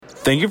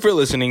Thank you for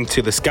listening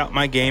to the Scout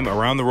My Game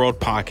Around the World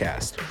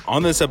podcast.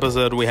 On this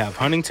episode, we have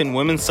Huntington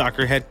women's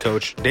soccer head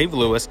coach Dave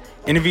Lewis,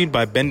 interviewed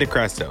by Ben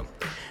DeCresto.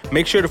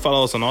 Make sure to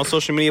follow us on all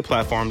social media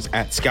platforms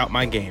at Scout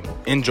My Game.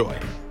 Enjoy.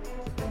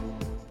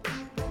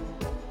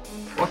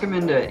 Welcome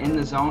into In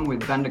the Zone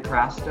with Ben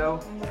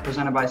DeCresto,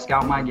 presented by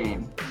Scout My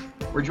Game.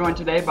 We're joined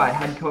today by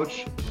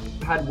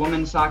head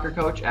women's soccer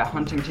coach at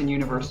Huntington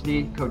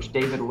University, Coach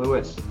David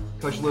Lewis.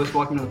 Coach Lewis,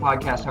 welcome to the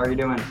podcast. How are you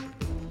doing?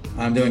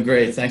 I'm doing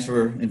great. Thanks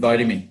for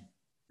inviting me.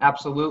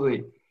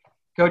 Absolutely.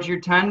 Coach, you're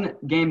 10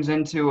 games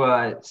into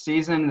a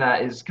season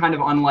that is kind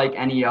of unlike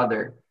any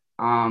other.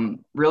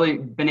 Really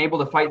been able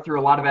to fight through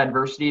a lot of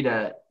adversity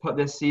to put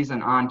this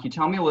season on. Can you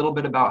tell me a little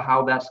bit about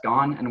how that's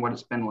gone and what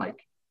it's been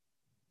like?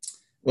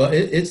 Well,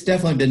 it's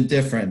definitely been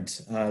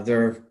different.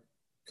 There are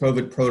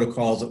COVID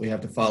protocols that we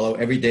have to follow.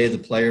 Every day the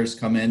players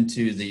come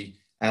into the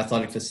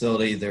athletic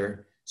facility.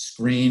 They're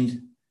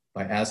screened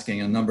by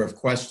asking a number of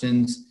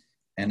questions,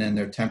 and then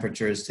their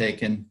temperature is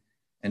taken.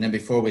 And then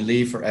before we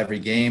leave for every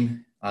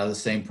game, the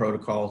same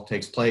protocol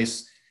takes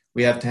place.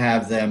 We have to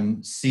have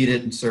them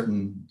seated in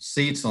certain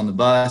seats on the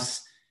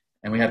bus,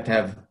 and we have to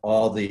have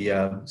all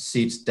the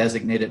seats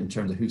designated in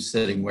terms of who's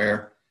sitting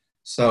where.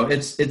 So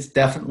it's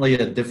definitely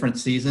a different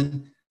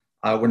season.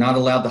 We're not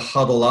allowed to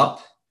huddle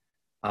up.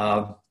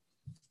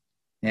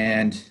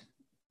 And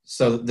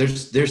so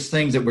there's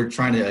things that we're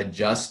trying to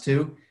adjust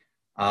to.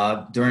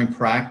 During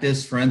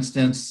practice, for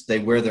instance, they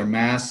wear their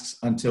masks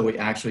until we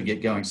actually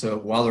get going. So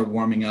while they're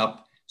warming up,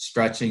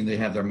 stretching, they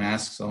have their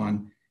masks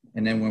on.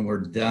 And then when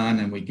we're done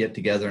and we get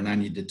together and I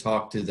need to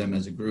talk to them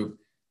as a group,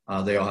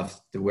 they all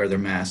have to wear their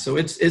masks. So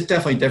it's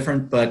definitely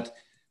different, but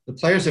the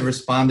players have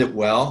responded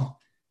well.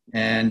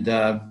 And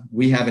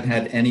we haven't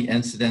had any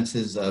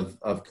incidences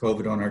of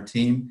COVID on our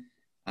team.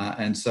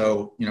 And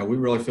so, we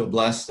really feel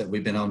blessed that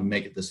we've been able to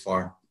make it this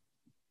far.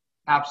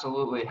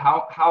 Absolutely.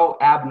 How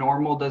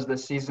abnormal does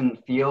this season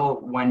feel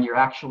when you're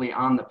actually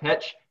on the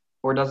pitch?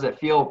 Or does it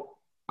feel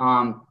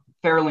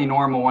fairly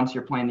normal once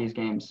you're playing these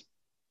games?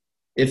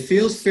 It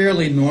feels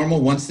fairly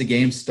normal once the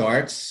game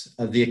starts.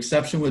 The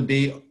exception would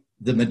be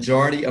the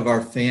majority of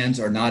our fans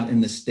are not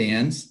in the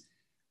stands.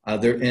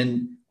 They're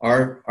in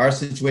our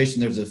situation.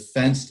 There's a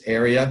fenced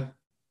area,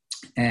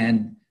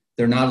 and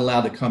they're not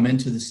allowed to come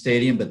into the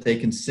stadium, but they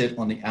can sit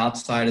on the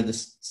outside of the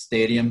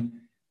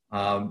stadium.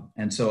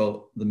 And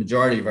so the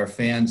majority of our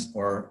fans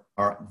are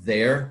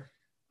there.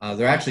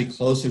 They're actually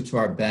closer to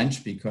our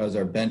bench because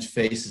our bench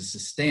faces the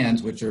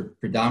stands, which are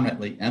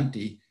predominantly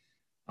empty.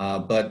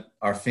 But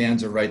our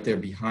fans are right there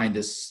behind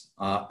us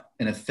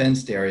in a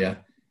fenced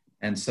area.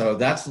 And so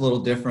that's a little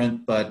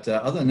different. But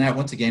other than that,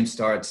 once the game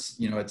starts,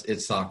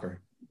 it's soccer.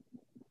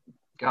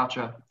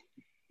 Gotcha.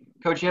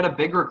 Coach, you had a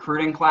big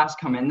recruiting class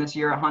come in this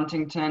year at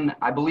Huntington.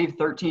 I believe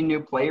 13 new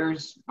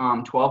players,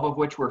 12 of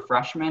which were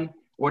freshmen.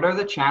 What are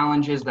the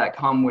challenges that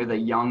come with a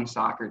young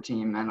soccer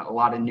team and a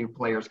lot of new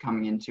players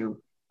coming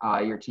into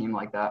your team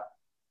like that?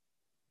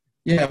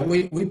 Yeah,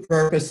 we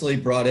purposely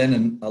brought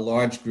in a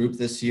large group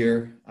this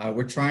year.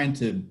 We're trying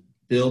to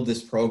build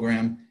this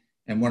program,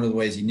 and one of the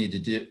ways you need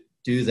to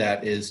do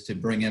that is to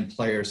bring in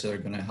players that are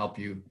going to help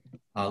you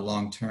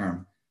long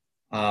term.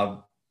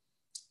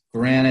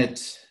 Granted,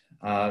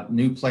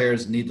 new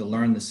players need to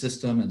learn the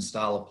system and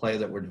style of play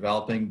that we're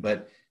developing,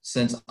 but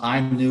since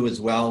I'm new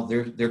as well,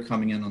 they're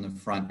coming in on the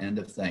front end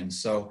of things.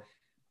 So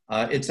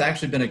it's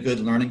actually been a good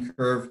learning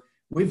curve.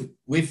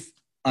 We've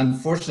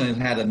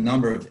unfortunately had a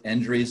number of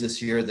injuries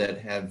this year that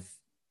have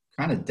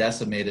kind of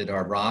decimated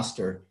our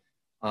roster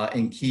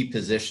in key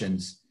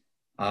positions.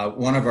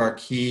 One of our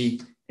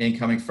key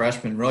incoming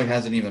freshmen really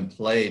hasn't even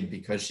played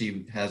because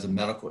she has a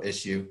medical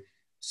issue.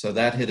 So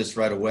that hit us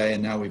right away.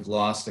 And now we've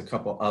lost a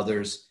couple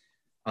others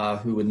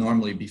who would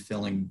normally be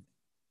filling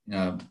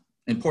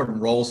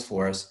important roles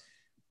for us.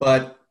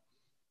 But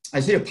I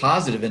see a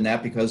positive in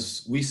that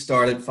because we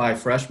started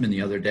 5 freshmen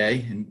the other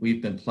day, and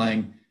we've been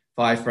playing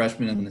 5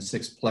 freshmen, and the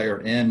 6th player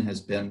in has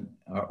been,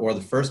 or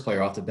the first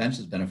player off the bench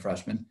has been a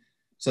freshman.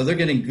 So they're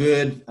getting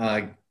good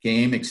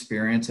game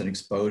experience and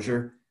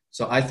exposure.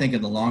 So I think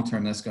in the long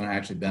term, that's going to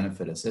actually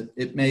benefit us.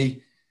 We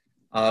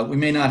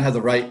may not have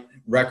the right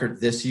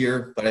record this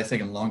year, but I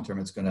think in the long term,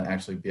 it's going to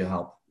actually be a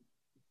help.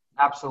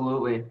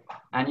 Absolutely.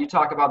 And you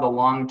talk about the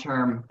long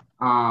term,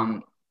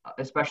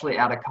 especially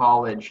at a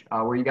college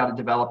where you got to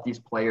develop these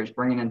players,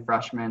 bringing in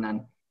freshmen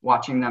and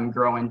watching them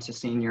grow into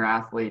senior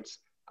athletes.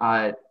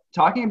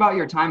 Talking about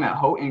your time at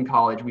Houghton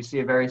College, we see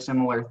a very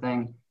similar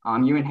thing.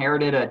 You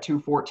inherited a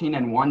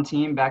 2-14-1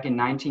 team back in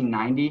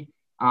 1990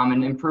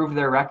 and improved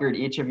their record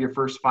each of your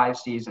first 5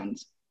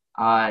 seasons.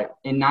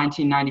 In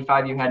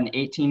 1995, you had an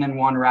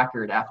 18-1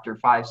 record after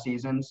 5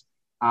 seasons,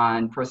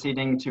 and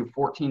proceeding to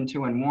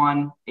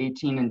 14-2-1,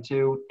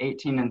 18-2,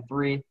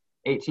 18-3,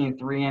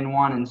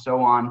 18-3-1, and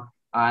so on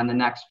in the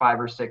next 5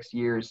 or 6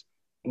 years.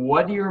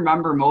 What do you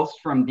remember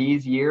most from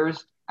these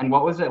years, and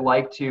what was it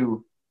like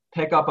to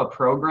pick up a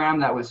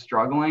program that was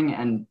struggling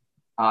and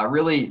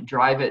really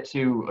drive it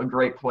to a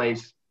great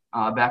place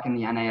back in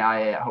the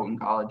NAIA at Houghton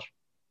College?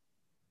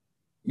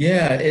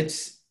 Yeah,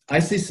 I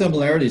see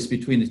similarities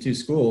between the two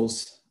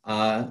schools.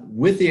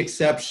 with the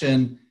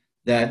exception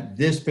that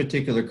this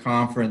particular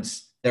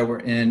conference that we're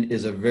in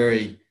is a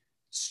very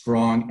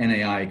strong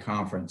NAI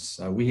conference.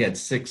 We had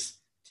 6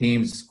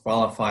 teams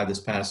qualify this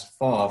past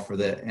fall for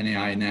the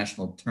NAI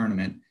national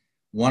tournament.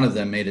 One of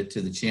them made it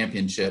to the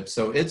championship.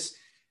 So it's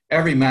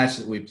every match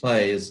that we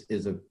play is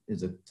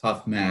a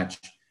tough match.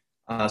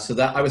 So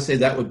that I would say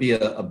that would be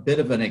a bit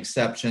of an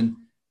exception,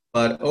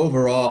 but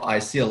overall I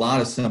see a lot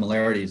of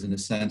similarities in the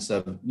sense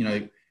of,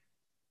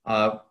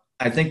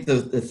 I think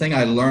the thing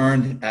I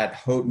learned at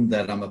Houghton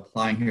that I'm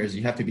applying here is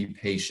you have to be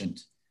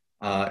patient.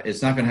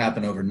 It's not going to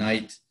happen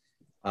overnight.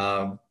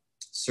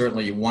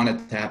 Certainly you want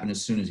it to happen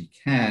as soon as you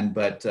can,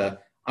 but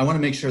I want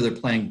to make sure they're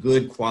playing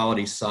good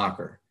quality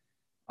soccer.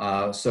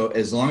 So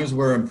as long as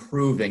we're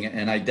improving,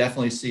 and I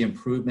definitely see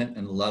improvement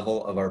in the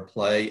level of our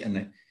play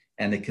and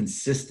the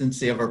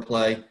consistency of our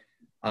play,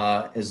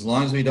 as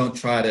long as we don't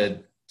try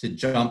to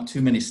jump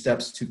too many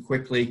steps too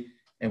quickly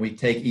and we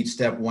take each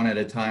step one at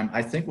a time,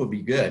 I think we'll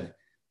be good.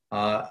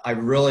 I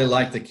really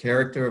like the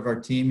character of our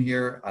team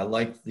here. I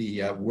like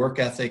the work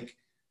ethic.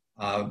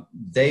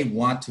 They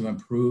want to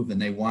improve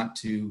and they want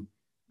to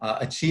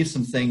achieve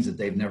some things that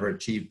they've never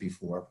achieved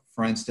before.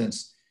 For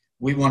instance,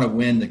 we want to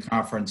win the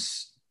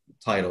conference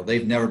title.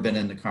 They've never been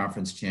in the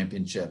conference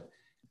championship.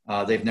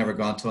 They've never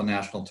gone to a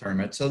national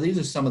tournament. So these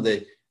are some of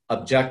the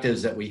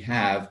objectives that we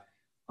have,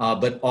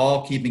 but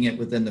all keeping it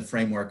within the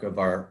framework of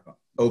our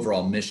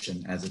overall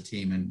mission as a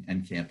team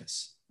and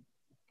campus.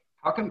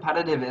 How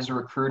competitive is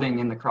recruiting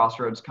in the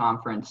Crossroads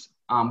Conference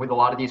with a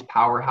lot of these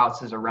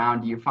powerhouses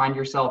around? Do you find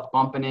yourself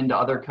bumping into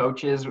other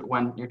coaches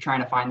when you're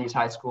trying to find these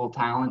high school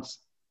talents?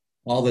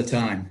 All the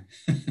time.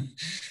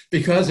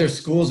 Because their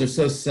schools are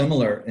so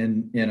similar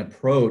in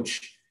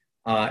approach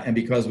and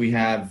because we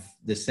have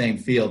the same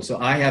field. So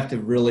I have to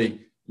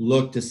really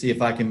look to see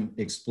if I can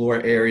explore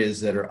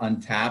areas that are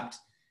untapped.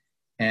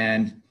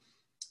 And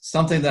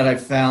something that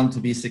I've found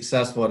to be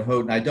successful at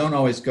Houghton, I don't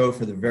always go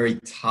for the very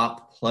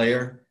top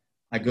player.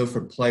 I go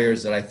for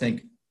players that I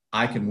think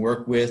I can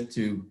work with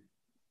to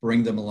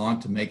bring them along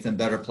to make them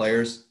better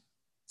players.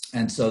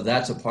 And so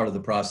that's a part of the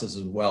process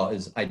as well,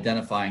 is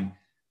identifying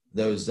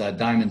those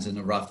diamonds in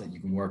the rough that you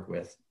can work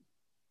with.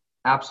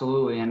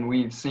 Absolutely. And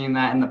we've seen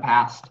that in the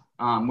past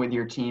with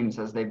your teams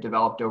as they've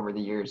developed over the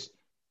years.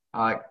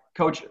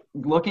 Coach,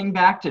 looking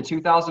back to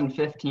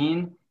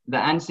 2015, the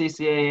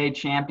NCCAA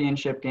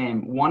championship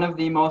game, one of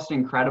the most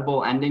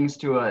incredible endings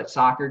to a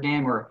soccer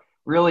game, or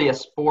really a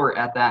sport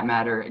at that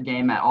matter, a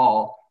game at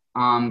all.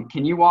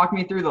 Can you walk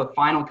me through the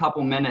final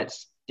couple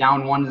minutes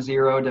down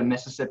 1-0 to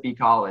Mississippi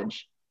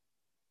College?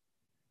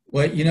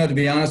 Well, to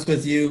be honest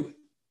with you,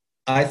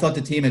 I thought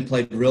the team had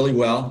played really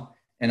well,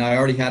 and I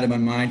already had in my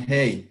mind,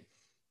 hey,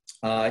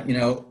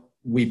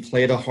 we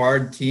played a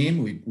hard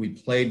team. We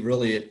played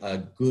really a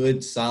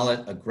good,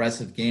 solid,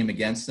 aggressive game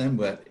against them,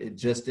 but it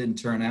just didn't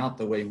turn out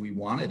the way we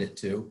wanted it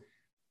to.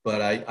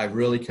 But I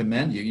really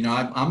commend you.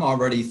 I'm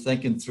already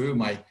thinking through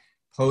my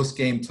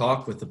post-game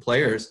talk with the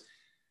players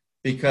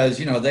because,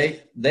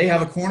 they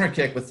have a corner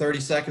kick with 30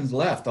 seconds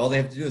left. All they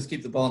have to do is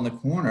keep the ball in the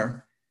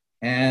corner.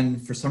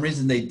 And for some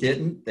reason they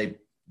didn't.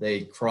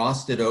 They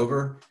crossed it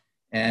over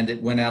and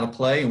it went out of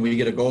play and we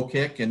get a goal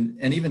kick. And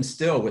even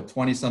still with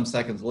 20 some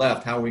seconds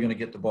left, how are we going to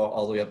get the ball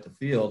all the way up the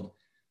field?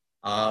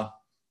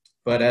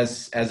 But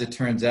as it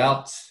turns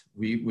out,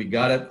 we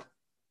got it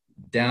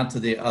down to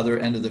the other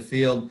end of the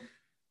field.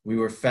 We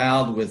were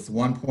fouled with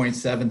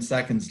 1.7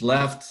 seconds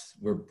left.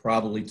 We're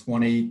probably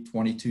 20,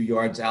 22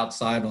 yards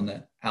outside on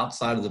the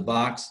outside of the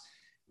box.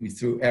 We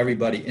threw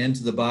everybody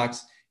into the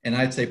box. And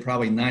I'd say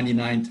probably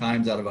 99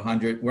 times out of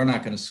 100, we're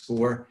not going to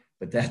score.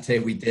 But that day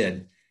we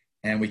did.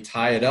 And we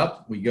tie it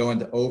up. We go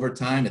into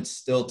overtime. It's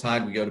still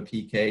tied. We go to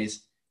PKs.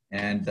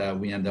 And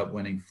we end up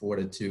winning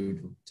 4-2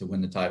 to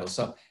win the title.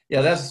 So,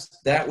 yeah,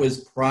 that was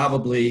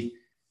probably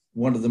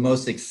one of the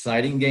most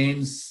exciting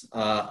games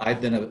I've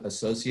been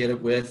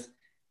associated with.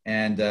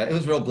 And it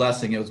was a real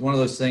blessing. It was one of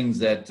those things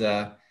that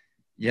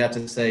you have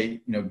to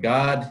say,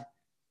 God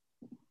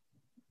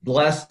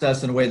blessed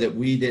us in a way that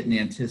we didn't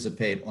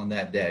anticipate on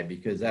that day,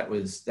 because that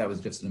was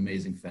just an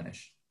amazing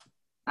finish.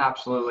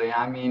 Absolutely.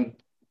 I mean,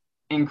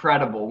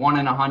 incredible. 1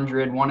 in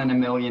 100, 1 in a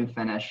million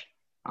finish.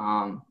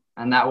 And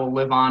that will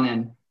live on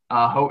in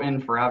Houghton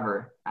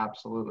forever.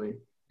 Absolutely.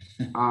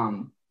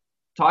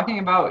 Talking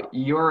about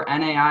your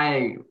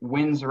NAI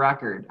wins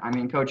record. I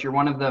mean, Coach, you're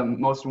one of the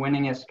most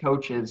winningest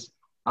coaches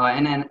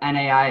in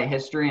NAI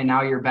history, and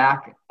now you're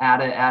back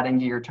at it, adding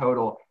to your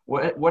total.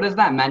 What has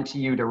that meant to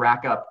you to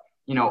rack up,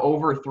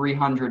 over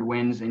 300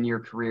 wins in your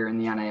career in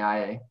the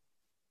NAIA?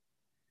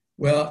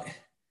 Well,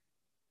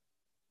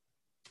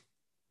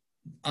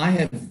 I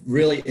have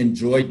really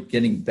enjoyed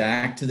getting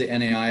back to the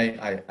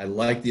NAIA. I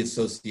like the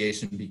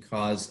association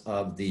because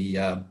of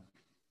the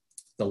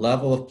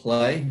level of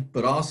play,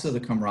 but also the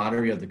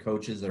camaraderie of the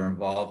coaches that are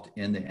involved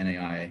in the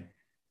NAIA.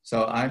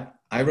 So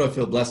I really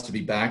feel blessed to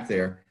be back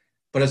there.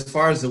 But as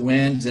far as the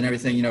wins and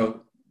everything,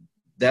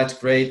 that's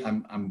great.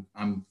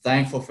 I'm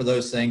thankful for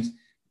those things.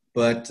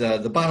 But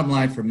the bottom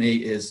line for me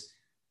is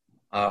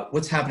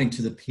what's happening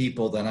to the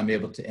people that I'm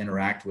able to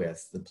interact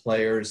with? The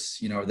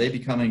players, are they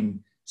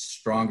becoming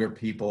stronger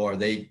people? Are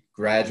they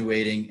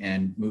graduating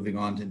and moving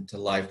on into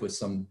life with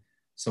some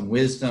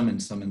wisdom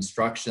and some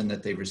instruction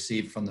that they've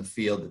received from the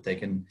field that they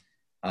can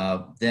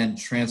then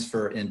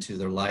transfer into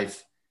their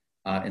life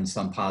in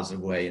some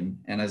positive way?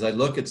 And as I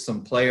look at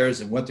some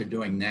players and what they're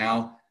doing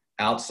now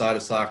outside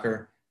of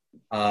soccer,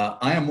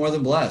 I am more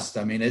than blessed.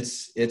 I mean,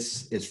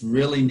 it's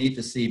really neat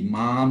to see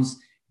moms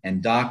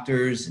and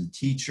doctors and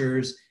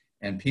teachers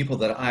and people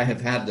that I have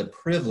had the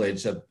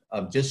privilege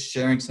of just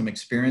sharing some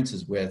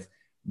experiences with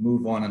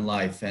move on in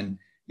life. And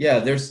yeah,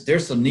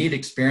 there's some neat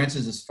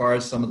experiences as far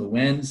as some of the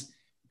wins.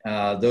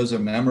 Those are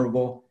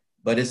memorable,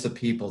 but it's the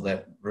people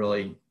that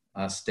really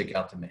stick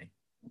out to me.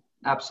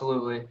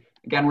 Absolutely.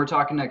 Again, we're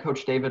talking to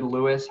Coach David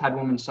Lewis, head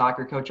women's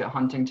soccer coach at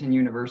Huntington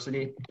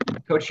University.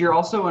 Coach, you're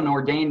also an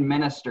ordained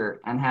minister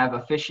and have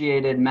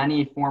officiated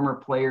many former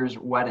players'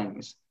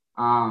 weddings.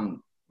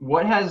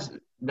 What has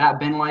that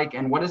been like,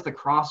 and what is the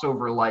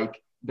crossover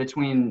like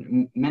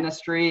between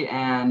ministry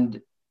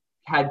and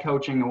head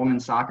coaching a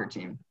women's soccer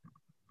team?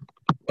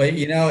 Well,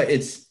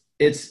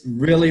 it's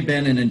really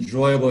been an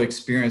enjoyable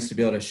experience to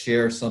be able to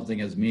share something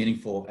as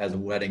meaningful as a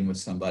wedding with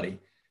somebody.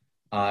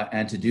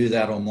 And to do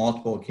that on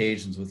multiple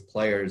occasions with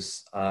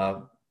players,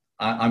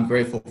 I'm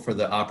grateful for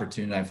the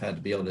opportunity I've had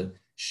to be able to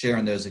share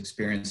in those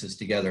experiences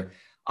together.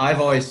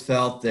 I've always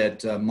felt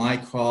that my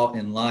call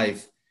in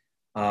life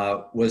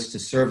was to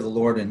serve the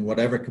Lord in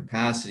whatever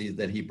capacity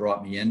that he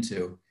brought me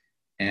into.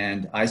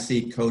 And I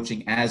see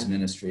coaching as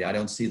ministry. I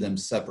don't see them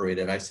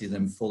separated. I see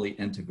them fully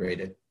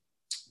integrated,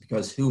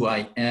 because who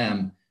I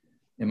am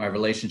in my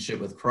relationship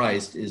with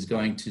Christ is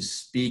going to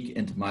speak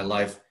into my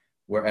life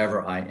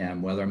wherever I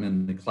am, whether I'm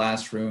in the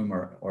classroom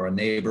or a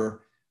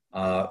neighbor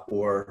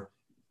or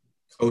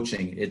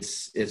coaching.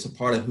 It's a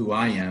part of who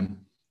I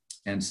am.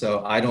 And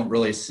so I don't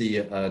really see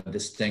a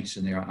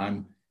distinction there.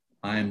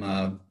 I'm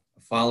a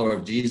follower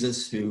of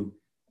Jesus who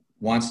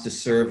wants to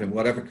serve in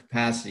whatever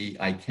capacity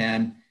I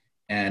can.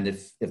 And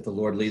if the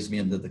Lord leads me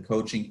into the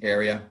coaching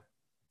area,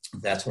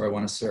 that's where I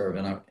want to serve.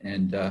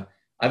 And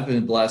I've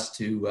been blessed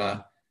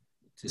to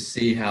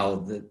see how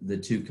the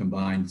two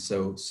combine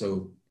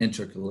so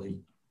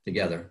intricately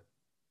together.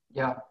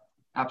 Yeah,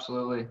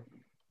 absolutely.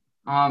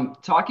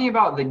 Talking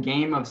about the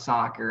game of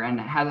soccer and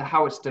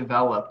how it's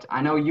developed,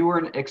 I know you were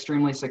an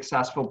extremely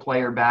successful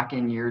player back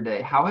in your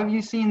day. How have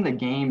you seen the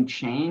game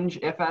change,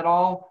 if at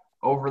all,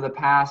 over the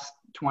past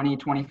 20,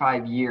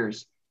 25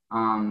 years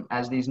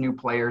as these new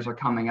players are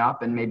coming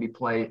up and maybe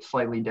play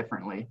slightly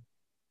differently?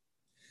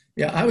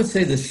 Yeah, I would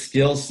say the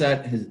skill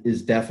set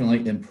is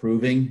definitely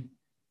improving.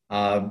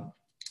 I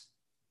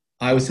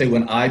would say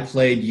when I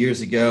played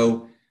years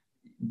ago,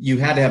 you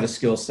had to have a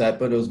skill set,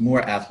 but it was more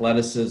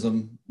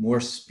athleticism, more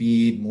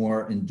speed,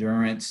 more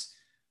endurance,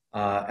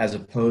 as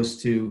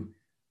opposed to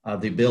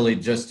the ability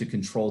just to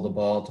control the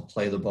ball, to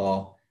play the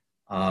ball,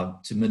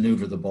 to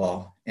maneuver the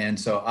ball. And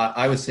so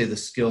I would say the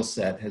skill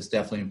set has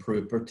definitely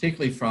improved,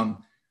 particularly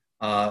from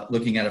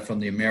looking at it from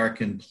the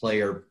American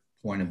player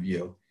point of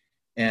view.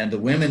 And the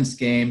women's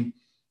game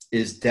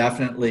is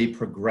definitely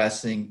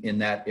progressing in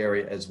that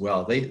area as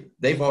well.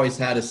 They've always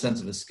had a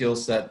sense of a skill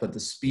set, but the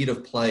speed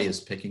of play is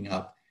picking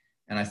up.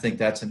 And I think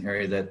that's an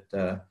area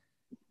that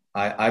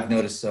I've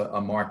noticed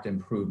a marked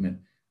improvement.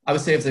 I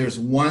would say if there's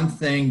one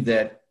thing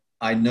that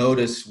I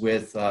notice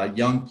with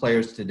young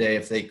players today,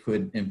 if they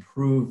could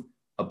improve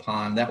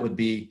upon, that would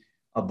be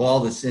a ball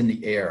that's in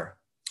the air.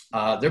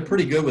 They're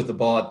pretty good with the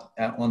ball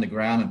on the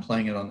ground and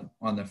playing it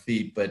on their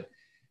feet, but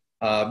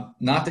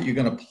not that you're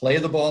going to play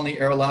the ball in the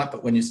air a lot,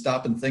 but when you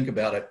stop and think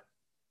about it,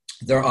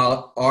 there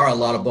are a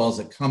lot of balls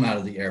that come out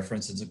of the air. For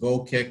instance, a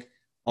goal kick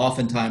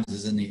oftentimes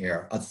is in the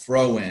air. A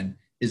throw-in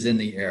is in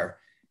the air.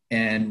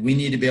 And we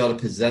need to be able to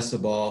possess the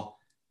ball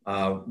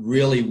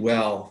really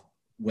well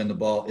when the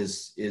ball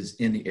is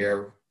in the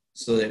air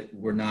so that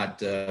we're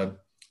not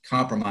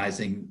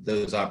compromising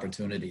those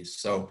opportunities.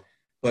 So,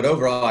 but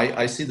overall,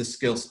 I see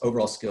the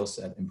overall skill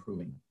set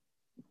improving.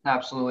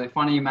 Absolutely.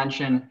 Funny you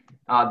mentioned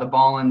the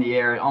ball in the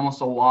air, almost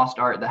a lost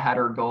art, the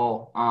header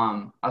goal.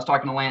 I was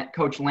talking to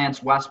Coach Lance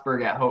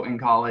Westberg at Houghton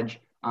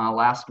College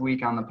last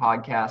week on the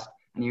podcast,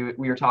 and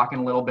we were talking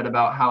a little bit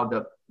about how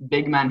the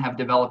big men have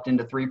developed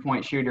into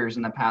three-point shooters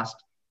in the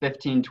past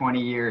 15,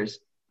 20 years.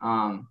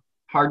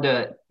 Hard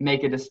to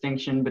make a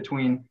distinction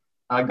between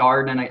a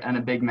guard and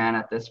a big man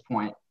at this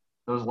point,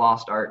 those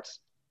lost arts.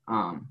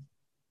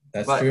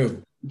 That's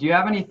true. Do you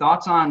have any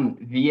thoughts on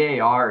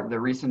VAR, the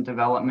recent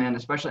development,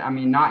 especially,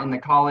 not in the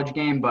college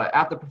game, but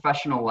at the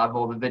professional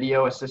level, the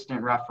video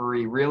assistant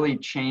referee really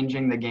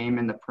changing the game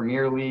in the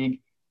Premier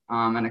League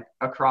and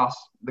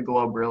across the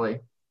globe, really?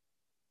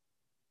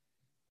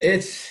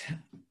 It's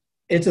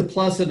a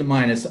plus and a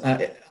minus.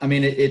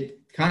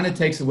 It kind of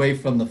takes away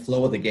from the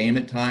flow of the game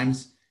at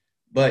times,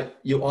 but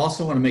you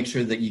also want to make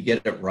sure that you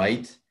get it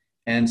right.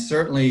 And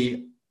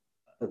certainly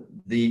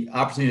the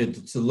opportunity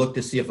to look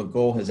to see if a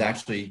goal has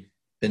actually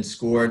been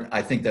scored,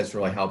 I think that's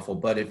really helpful.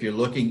 But if you're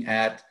looking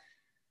at,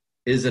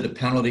 is it a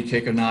penalty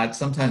kick or not?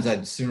 Sometimes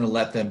I'd sooner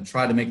let them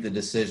try to make the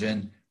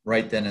decision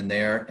right then and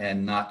there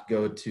and not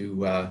go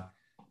to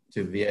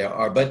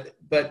VAR. But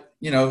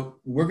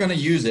we're going to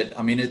use it.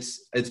 I mean,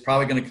 it's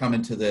probably going to come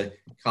into the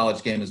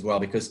college game as well,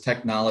 because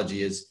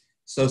technology is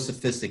so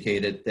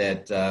sophisticated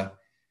that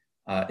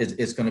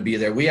it's going to be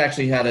there. We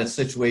actually had a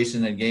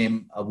situation in a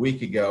game a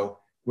week ago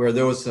where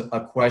there was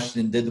a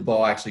question: did the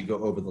ball actually go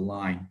over the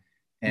line?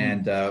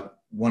 And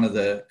one of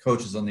the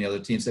coaches on the other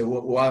team said,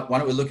 well, why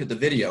don't we look at the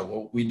video?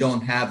 Well, we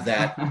don't have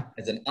that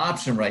as an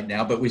option right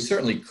now, but we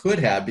certainly could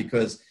have,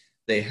 because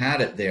they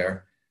had it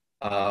there.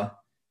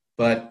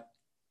 But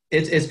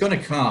it's going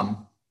to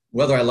come,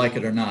 whether I like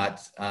it or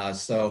not.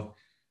 So,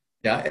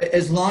 yeah,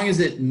 as long as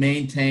it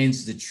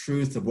maintains the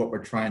truth of what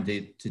we're trying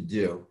to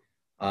do,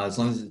 as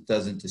long as it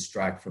doesn't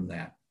distract from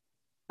that.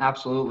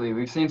 Absolutely.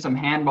 We've seen some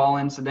handball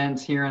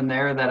incidents here and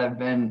there that have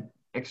been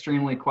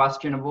extremely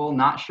questionable.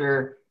 Not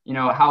sure,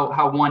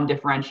 how one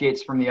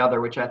differentiates from the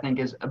other, which I think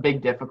is a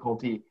big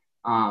difficulty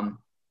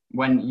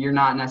when you're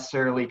not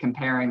necessarily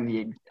comparing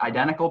the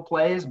identical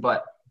plays,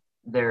 but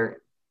they're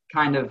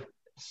kind of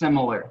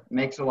similar.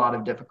 Makes a lot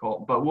of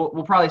difficult. But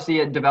we'll probably see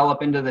it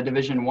develop into the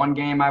Division I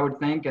game, I would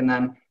think, and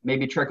then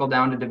maybe trickle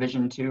down to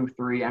Division II,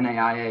 III,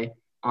 NAIA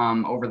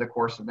over the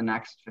course of the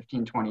next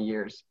 15, 20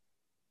 years,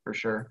 for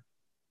sure.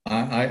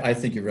 I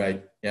think you're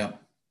right. Yeah.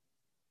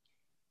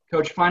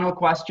 Coach, final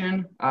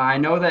question. I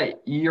know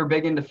that you're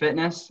big into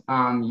fitness.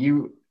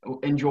 You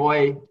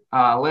enjoy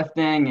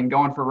lifting and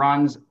going for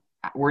runs.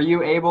 Were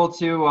you able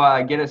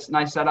to get a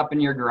nice setup in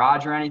your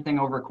garage or anything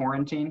over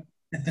quarantine?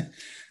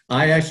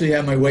 I actually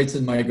have my weights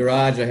in my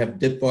garage. I have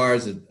dip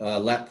bars, a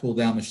lat pull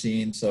down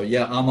machine. So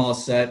yeah, I'm all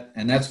set.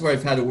 And that's where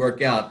I've had to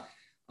work out.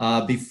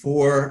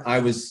 Before I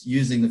was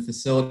using the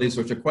facilities,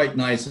 which are quite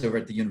nice over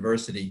at the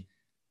university.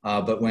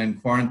 But when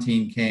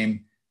quarantine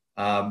came,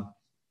 I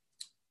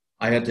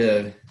had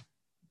to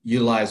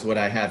utilize what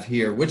I have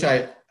here, which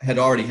I had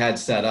already had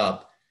set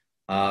up.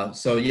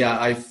 So yeah,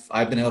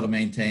 I've been able to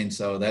maintain.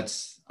 So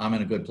I'm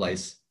in a good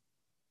place.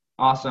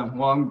 Awesome.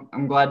 Well,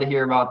 I'm glad to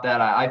hear about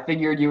that. I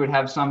figured you would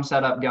have some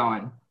setup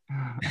going.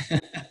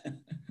 Yep.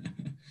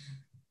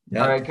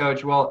 All right,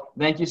 Coach. Well,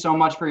 thank you so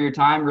much for your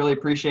time. Really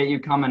appreciate you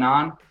coming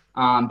on.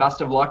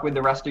 Best of luck with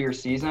the rest of your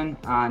season,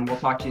 and we'll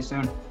talk to you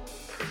soon.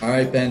 All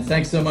right, Ben.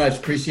 Thanks so much.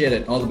 Appreciate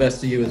it. All the best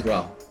to you as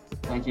well.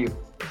 Thank you.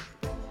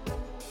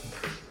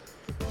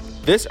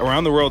 This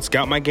Around the World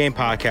Scout My Game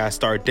podcast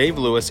starred Dave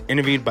Lewis,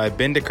 interviewed by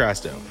Ben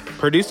DeCrasto,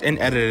 produced and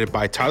edited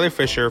by Tyler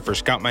Fisher for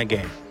Scout My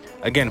Game.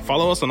 Again,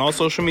 follow us on all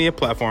social media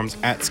platforms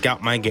at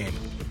Scout My Game.